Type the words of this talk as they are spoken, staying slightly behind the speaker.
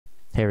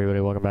Hey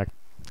everybody, welcome back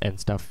and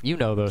stuff. You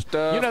know the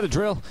you know the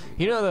drill.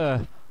 You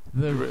know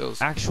the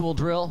Drills. actual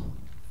drill.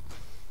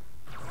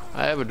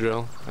 I have a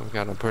drill. I've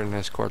got a pretty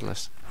nice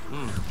cordless.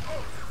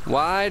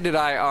 Why did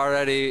I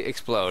already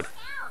explode?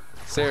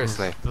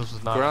 Seriously. This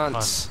was not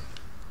Grunts. fun.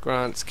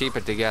 Grunts, keep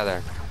it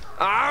together.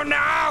 Oh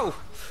no!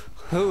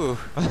 Ooh.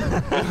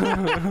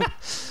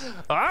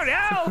 Oh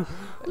no!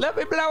 Let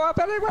me blow up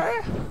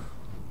anyway.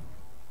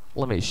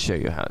 Let me show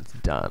you how it's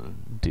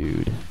done,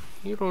 dude.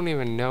 You don't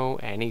even know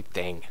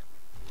anything.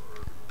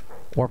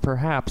 Or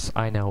perhaps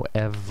I know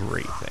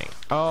everything.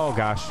 Oh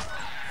gosh.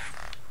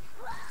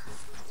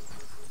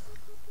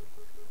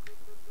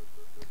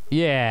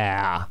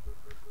 Yeah.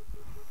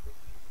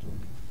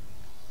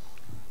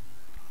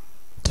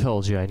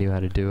 Told you I knew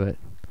how to do it.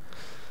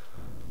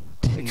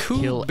 Didn't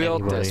Who kill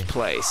built anybody. this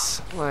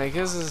place? Like,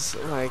 this is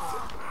like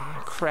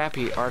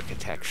crappy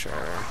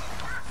architecture.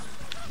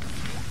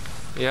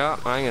 Yeah,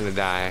 I'm gonna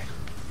die.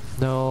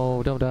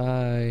 No, don't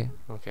die.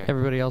 Okay.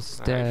 Everybody else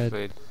is I dead.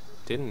 actually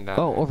didn't die.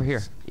 Oh, over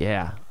here.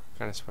 Yeah.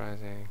 Kind of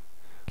surprising.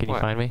 Can you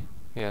What? find me?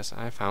 Yes,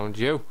 I found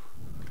you.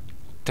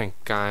 Think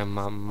I'm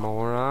a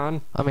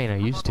moron? I mean, I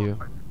used to.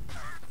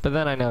 But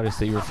then I noticed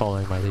that you were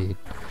following my lead.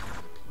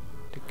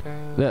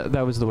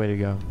 That was the way to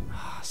go.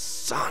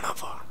 Son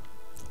of a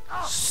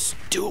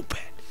stupid.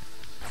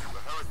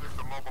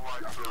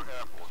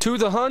 To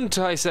the hunt,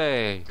 I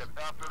say.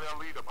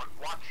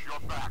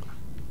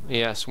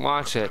 Yes,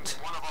 watch it.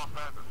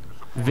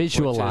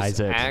 Visualize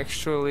Which is it.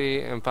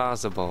 actually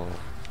impossible.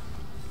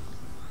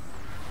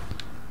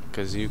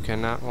 Because you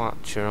cannot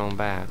watch your own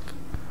back.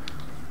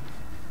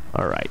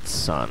 Alright,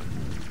 son.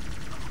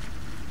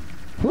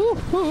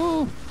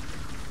 Woo-hoo!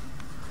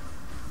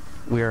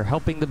 We are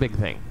helping the big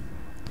thing.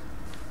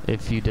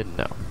 If you didn't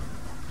know.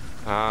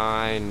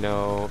 I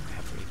know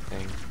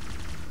everything.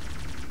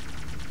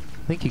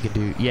 I think you can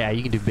do... Yeah,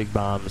 you can do big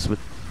bombs with...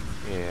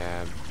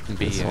 Yeah,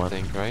 B, This I one.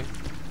 think, right?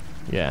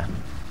 Yeah.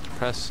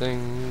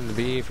 Pressing the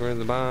B for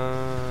the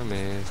bomb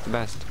is the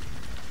best.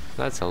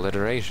 That's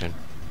alliteration.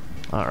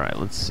 Alright,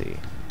 let's see.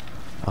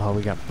 Oh,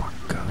 we got more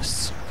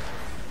ghosts.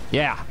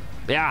 Yeah!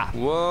 Yeah!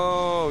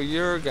 Whoa,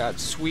 you got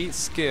sweet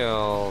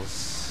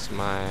skills,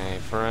 my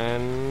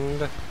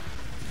friend.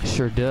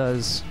 Sure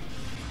does.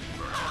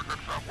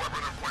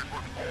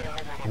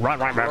 Run,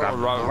 run, run, run,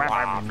 run,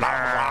 run,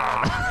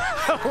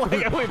 run.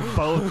 Like we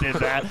both did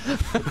that.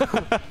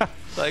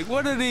 Like,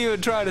 what did he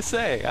even try to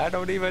say? I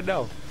don't even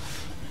know.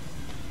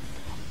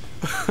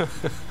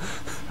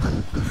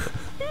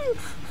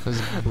 It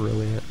was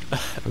brilliant.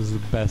 It was the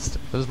best.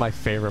 It was my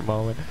favorite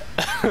moment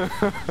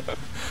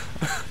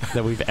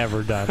that we've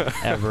ever done,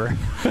 ever.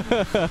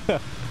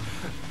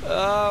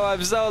 Oh,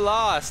 I'm so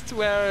lost.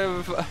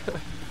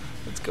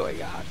 What's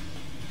going on?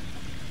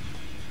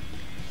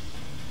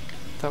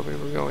 Thought we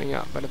were going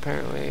up, but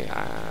apparently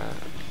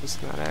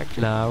it's not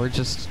accurate. Nah,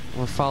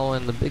 we're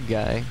following the big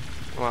guy.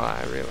 Well,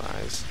 I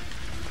realize.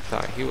 I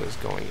thought he was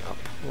going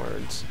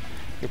upwards.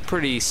 You're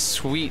pretty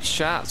sweet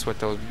shots with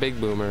those big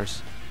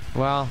boomers.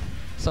 Well,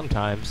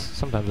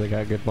 sometimes I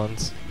got good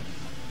ones.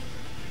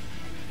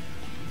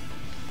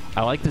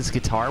 I like this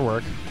guitar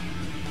work.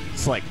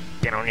 It's like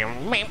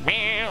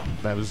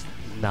that was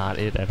not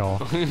it at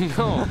all.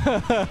 No,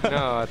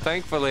 no.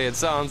 Thankfully, it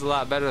sounds a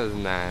lot better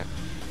than that.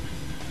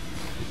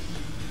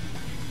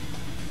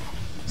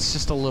 It's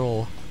just a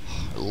little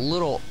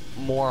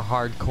more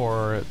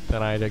hardcore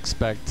than I'd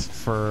expect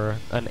for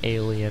an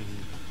alien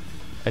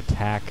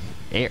attack,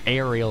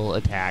 aerial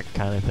attack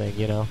kind of thing,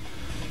 you know?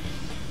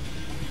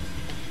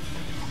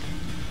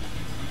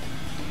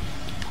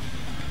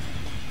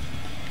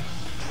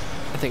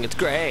 I think it's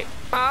great.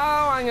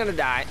 Oh, I'm gonna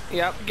die.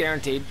 Yep,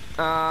 guaranteed.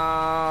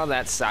 Oh,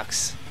 that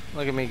sucks.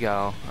 Look at me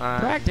go.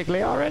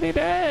 Practically already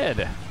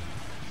dead.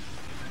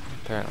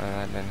 Apparently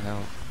that didn't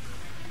help.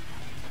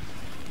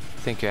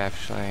 I think you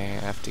actually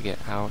have to get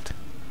out.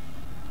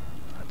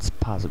 That's a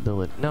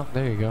possibility. No,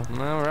 there you go.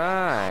 All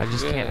right. I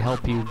just good. can't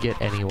help you get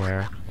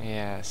anywhere.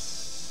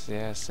 Yes,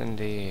 yes,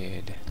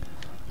 indeed.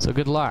 So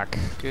good luck.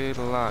 Good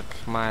luck.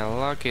 My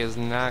luck is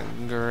not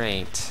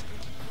great.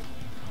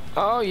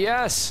 Oh,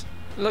 yes.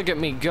 Look at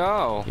me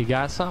go. You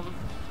got something?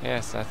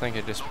 Yes, I think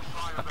it just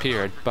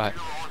appeared, but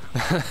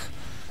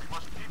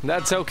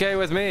that's okay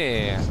with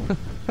me.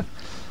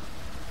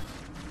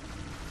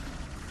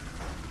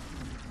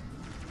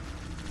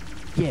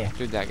 Yeah.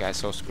 Dude, that guy's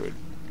so screwed.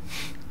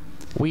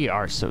 We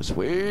are so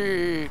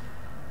sweet.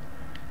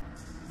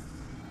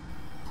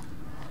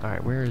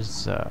 Alright,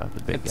 where's the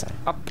big It's guy?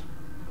 up.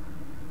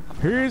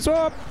 He's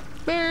up!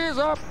 He's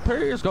up!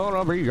 He's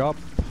gonna be up!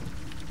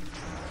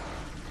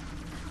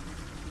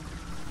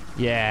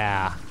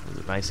 Yeah. It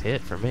was a nice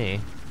hit for me.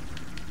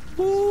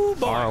 Ooh,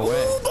 boy. Far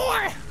away. Ooh,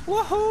 boy.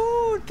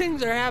 Woohoo!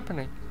 Things are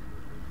happening.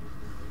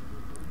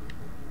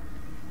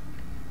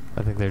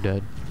 I think they're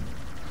dead.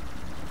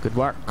 Good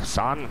work,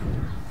 son.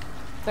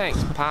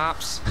 Thanks,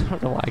 Pops. I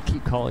don't know why I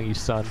keep calling you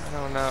son. I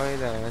don't know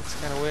either. It's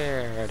kind of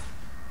weird.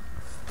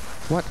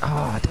 What?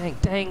 Ah, dang,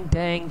 dang,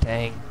 dang,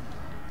 dang.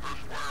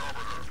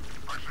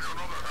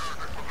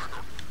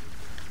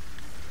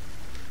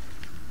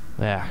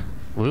 Yeah.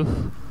 Woo.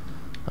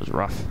 That was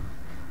rough.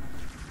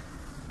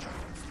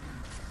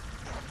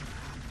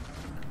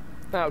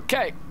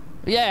 Okay.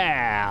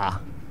 Yeah!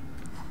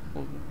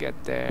 We'll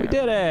get there. We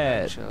did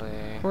it!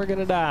 Eventually. We're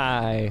gonna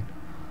die.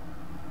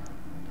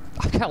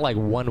 I've got like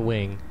one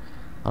wing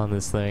on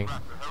this thing.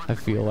 I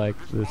feel like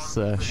this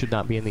should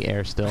not be in the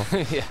air still.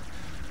 Yeah.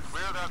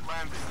 Clear that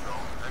landing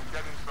zone and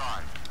get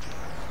inside.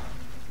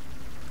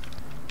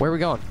 Where are we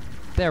going?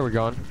 There we're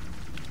going.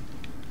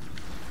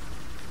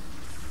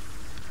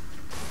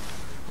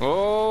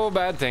 Oh,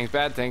 bad things,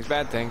 bad things,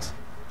 bad things.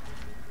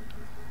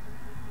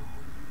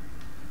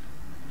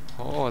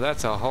 Oh,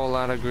 that's a whole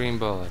lot of green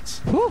bullets.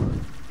 Whew!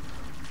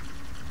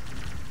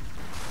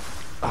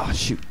 Oh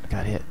shoot, I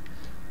got hit.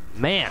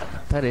 Man,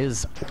 that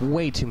is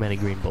way too many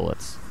green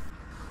bullets.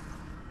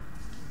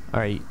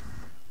 Alright.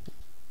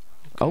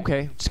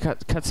 Okay,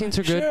 cutscenes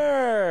are good.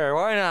 Sure,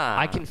 why not?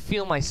 I can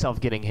feel myself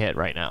getting hit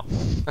right now.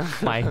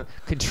 My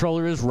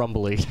controller is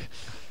rumbly.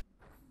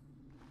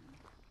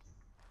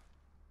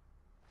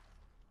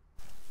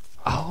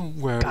 Oh,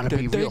 where Gotta did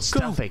be they real go?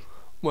 stealthy.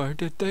 Where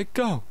did they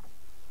go?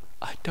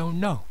 I don't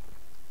know.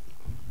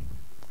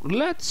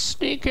 Let's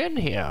sneak in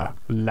here.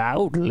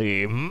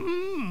 Loudly.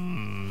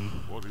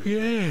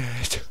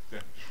 Yes.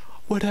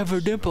 Whatever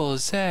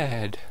Dimples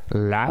said.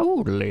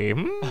 Loudly.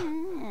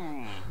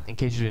 In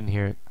case you didn't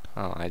hear it.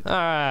 Oh, Alright.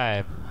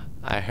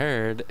 I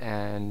heard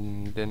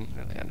and didn't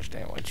really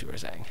understand what you were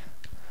saying.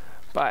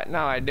 But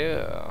now I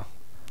do.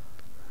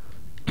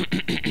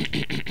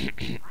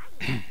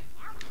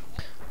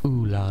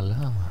 Ooh la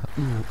la.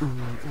 Ooh, ooh,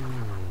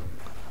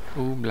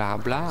 ooh. Ooh, blah,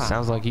 blah.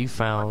 Sounds like you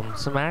found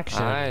some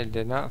action. I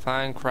did not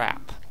find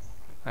crap.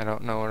 I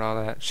don't know what all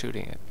that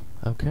shooting is.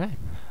 Okay.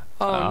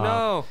 Oh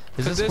no!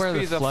 Is Could this this where be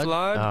the the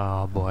flood?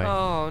 Oh boy.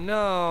 Oh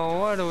no!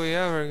 What are we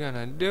ever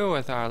gonna do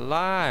with our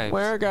lives?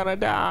 We're gonna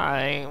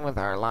die with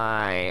our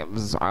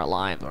lives. Our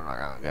lives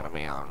are gonna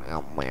be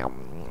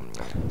on.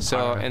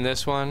 So in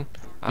this one,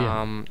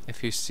 Yeah.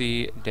 if you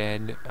see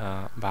dead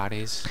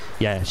bodies,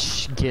 Yeah,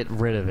 get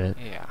rid of it.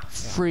 yeah.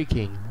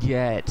 Freaking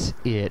get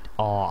it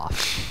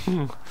off.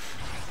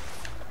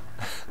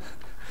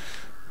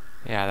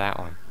 Yeah, that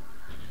one.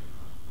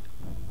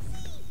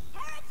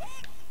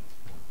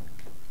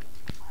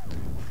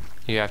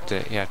 You have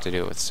to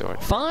do it with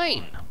sword.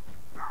 Fine.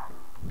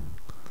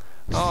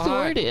 Oh,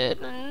 Sword hi.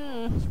 it.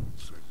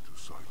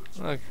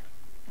 Look,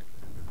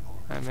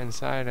 I'm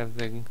inside of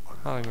the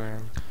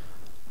hologram.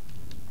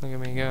 Look at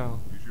me go.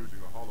 He's using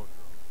a hologram.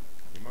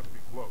 He must be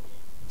close.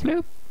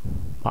 Floop.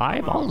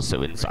 I'm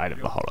also inside of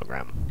the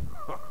hologram.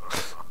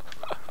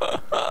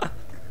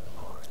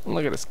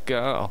 Look at us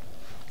go.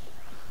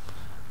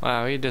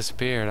 Wow, he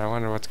disappeared. I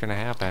wonder what's gonna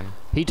happen.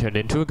 He turned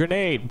into a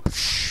grenade.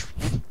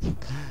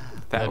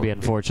 That'd be would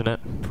unfortunate.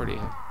 Pretty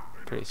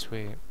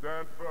sweet.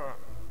 Stand firm.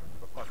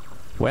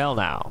 Well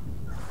now.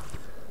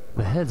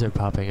 The heads are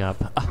popping up.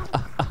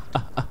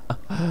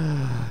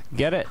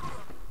 Get it?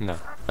 No,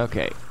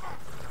 Okay.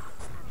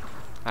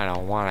 I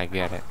don't want to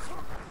get it.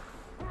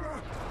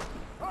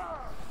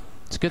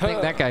 It's a good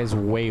thing that guy's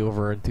way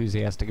over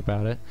enthusiastic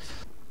about it.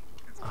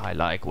 I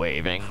like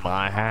waving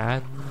my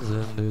hands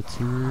and it's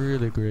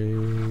really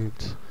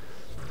great.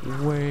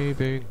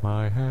 Waving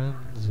my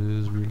hands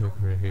is really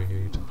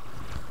great.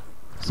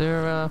 Is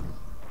there a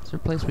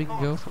place we can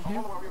go from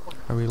here?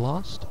 Are we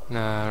lost? No,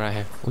 right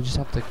here. We just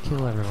have to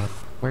kill everyone.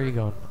 Where are you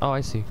going? Oh,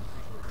 I see.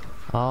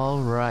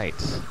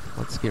 Alright.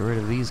 Let's get rid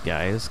of these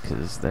guys,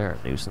 because they're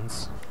a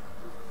nuisance.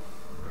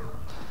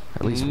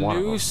 At least one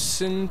of them.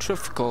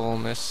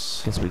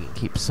 Centrifugalness. Guess we can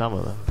keep some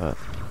of them, but...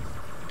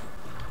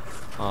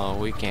 Oh,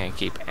 we can't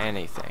keep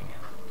anything.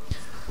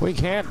 we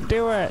can't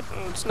do it!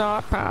 It's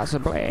not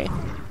possibly.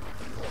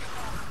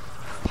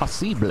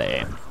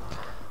 Possibly.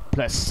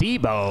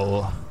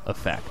 Placebo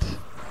effect.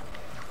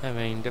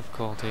 Having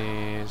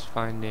difficulties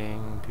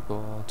finding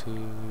people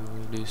to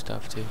do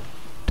stuff to.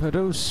 To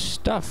do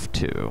stuff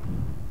to.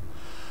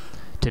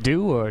 To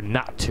do or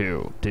not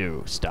to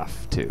do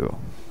stuff to.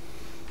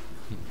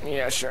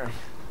 Yeah, sure.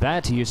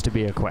 That used to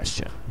be a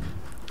question.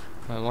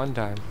 Well, one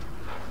time.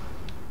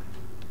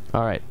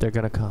 Alright, they're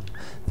gonna come.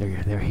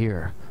 They're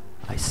here.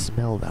 I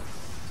smell them.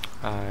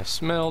 I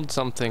smelled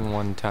something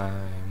one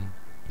time.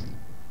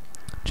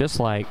 Just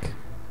like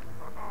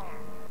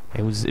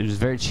it was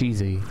very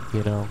cheesy,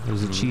 you know. It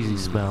was a cheesy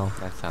smell.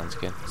 That sounds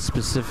good.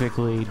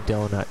 Specifically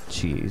donut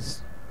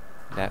cheese.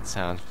 That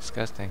sounds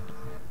disgusting.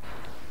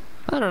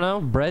 I don't know,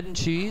 bread and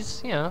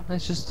cheese, you know,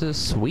 it's just a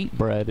sweet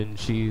bread and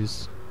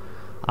cheese.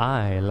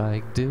 I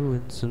like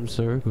doing some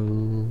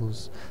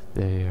circles.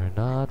 They are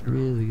not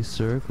really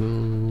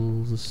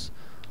circles.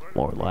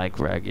 More like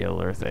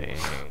regular things.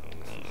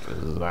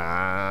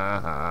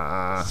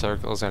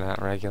 Circles are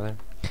not regular.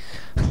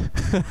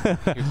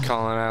 You're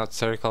calling out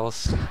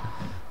circles.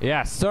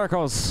 Yeah,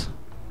 circles.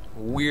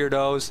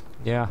 Weirdos.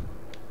 Yeah.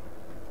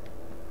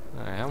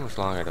 Alright, how much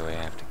longer do we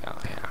have to go?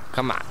 Yeah.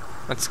 Come on.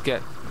 Let's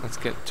get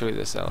through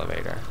this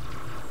elevator.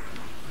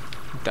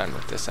 I'm done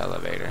with this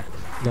elevator.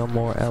 No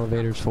more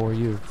elevators for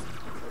you.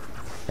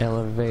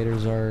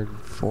 Elevators are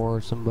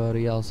for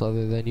somebody else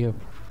other than you.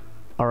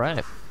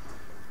 Alright.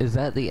 Is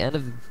that the end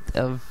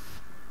of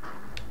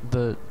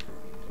the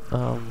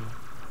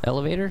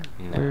elevator?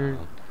 No. Or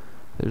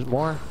there's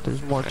more?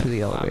 There's more to the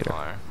A lot elevator.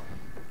 more.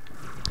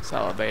 This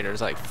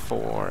elevator's like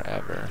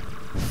forever.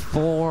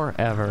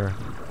 Forever.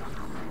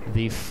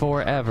 The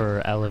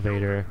forever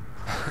elevator.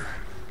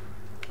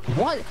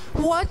 What?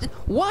 What?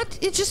 What?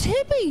 It just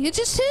hit me! It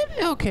just hit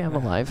me! Okay, I'm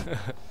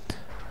alive.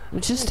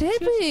 It just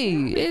hit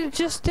me! It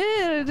just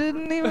did! It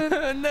didn't even...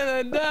 And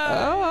then I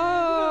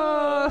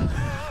died.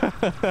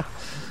 Oh.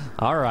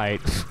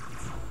 Alright.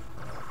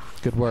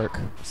 Good work.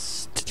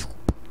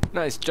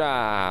 Nice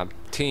job,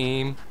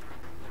 team.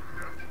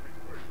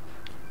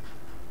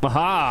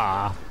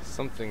 Aha!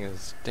 Something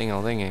is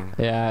ding-a-linging.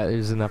 Yeah,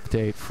 there's an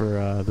update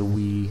for the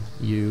Wii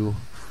U.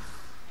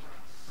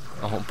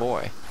 Oh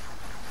boy.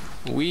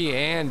 We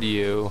and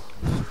you.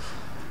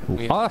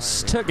 We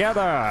Us are-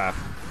 together!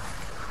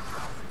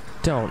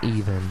 Don't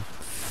even,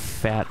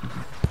 fat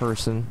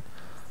person.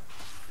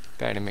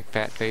 Fatty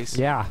McFatface.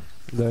 Yeah,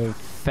 the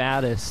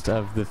fattest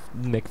of the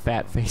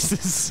McFat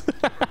faces.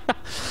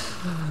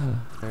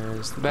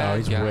 There's the Oh, bad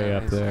he's way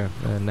up guys. there,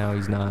 and now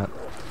he's not.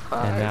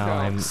 And now don't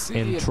I'm see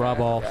in a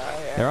trouble. bad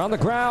guy. They're on the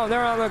ground,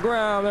 they're on the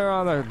ground, they're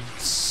on the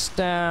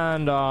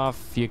standoff.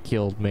 You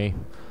killed me.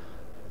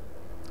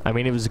 I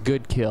mean, it was a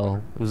good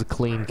kill. It was a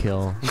clean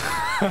kill.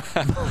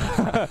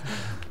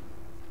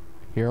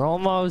 You're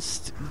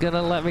almost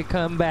gonna let me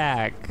come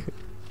back.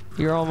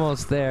 You're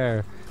almost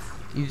there.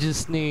 You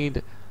just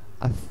need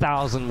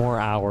 1,000 more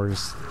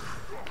hours.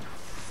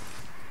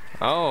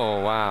 Oh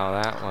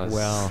wow, that was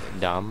Well.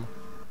 dumb.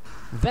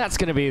 That's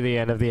gonna be the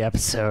end of the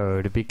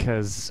episode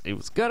because it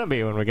was gonna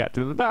be when we got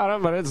to the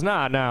bottom, but it's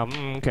not now.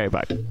 Okay,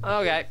 bye.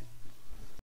 Okay.